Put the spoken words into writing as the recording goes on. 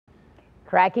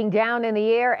Cracking down in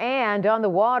the air and on the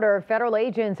water, federal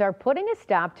agents are putting a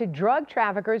stop to drug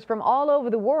traffickers from all over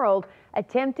the world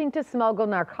attempting to smuggle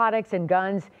narcotics and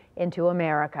guns into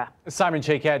America. Simon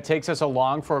Chaquette takes us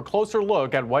along for a closer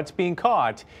look at what's being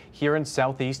caught here in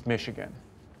southeast Michigan.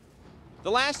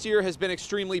 The last year has been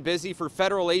extremely busy for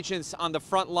federal agents on the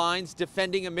front lines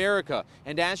defending America.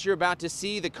 And as you're about to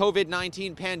see, the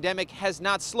COVID-19 pandemic has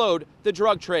not slowed the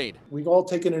drug trade. We've all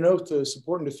taken an oath to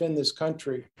support and defend this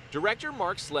country. Director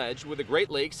Mark Sledge with the Great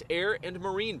Lakes Air and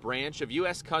Marine Branch of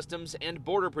U.S. Customs and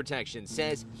Border Protection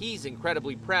says he's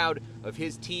incredibly proud of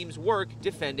his team's work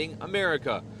defending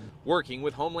America. Working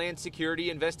with Homeland Security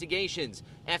investigations,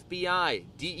 FBI,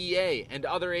 DEA, and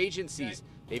other agencies,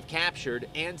 they've captured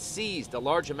and seized a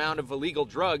large amount of illegal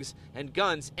drugs and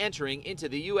guns entering into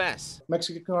the U.S.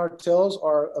 Mexican cartels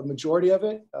are a majority of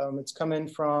it. It's coming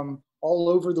from all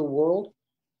over the world,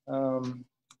 and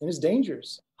it's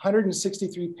dangerous.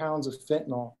 163 pounds of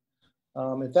fentanyl.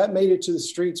 If that made it to the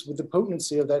streets with the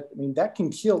potency of that, I mean, that can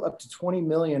kill up to 20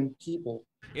 million people.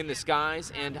 In the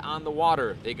skies and on the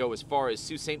water, they go as far as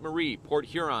Sault Ste. Marie, Port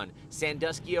Huron,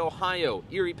 Sandusky, Ohio,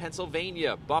 Erie,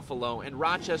 Pennsylvania, Buffalo, and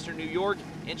Rochester, New York,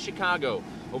 and Chicago.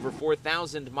 Over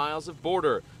 4,000 miles of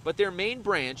border, but their main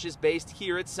branch is based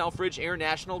here at Selfridge Air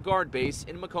National Guard Base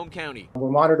in Macomb County. We're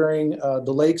monitoring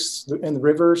the lakes and the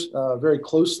rivers very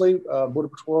closely. Border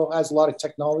Patrol has a lot of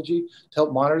technology to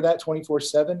help monitor that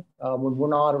 24/7 when we're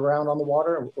not around on the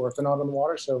water or if they're not on the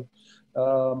water. So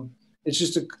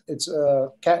it's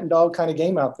a cat and dog kind of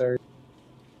game out there.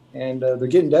 And they're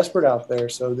getting desperate out there.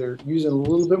 So they're using a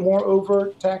little bit more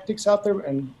overt tactics out there.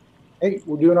 And hey,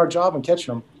 we're doing our job and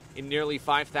catching them. In nearly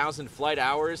 5,000 flight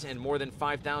hours and more than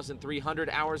 5,300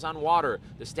 hours on water,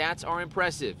 the stats are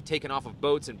impressive. Taken off of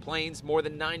boats and planes, more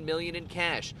than $9 million in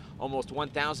cash, almost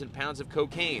 1,000 pounds of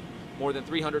cocaine, more than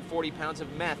 340 pounds of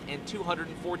meth, and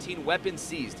 214 weapons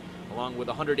seized, along with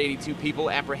 182 people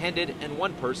apprehended and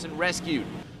 1 person rescued.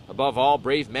 Above all,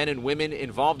 brave men and women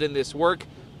involved in this work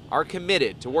are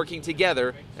committed to working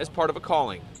together as part of a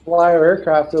calling. Fly our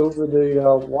aircraft over the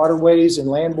waterways and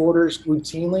land borders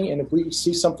routinely, and if we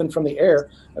see something from the air,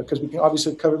 because we can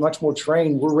obviously cover much more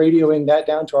terrain, we're radioing that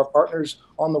down to our partners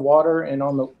on the water and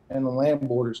on the land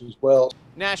borders as well.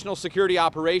 National security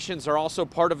operations are also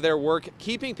part of their work,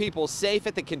 keeping people safe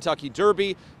at the Kentucky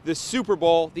Derby, the Super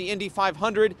Bowl, the Indy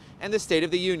 500, and the State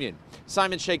of the Union.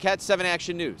 Simon Chaquette, 7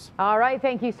 Action News. All right,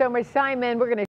 thank you so much, Simon. We're going to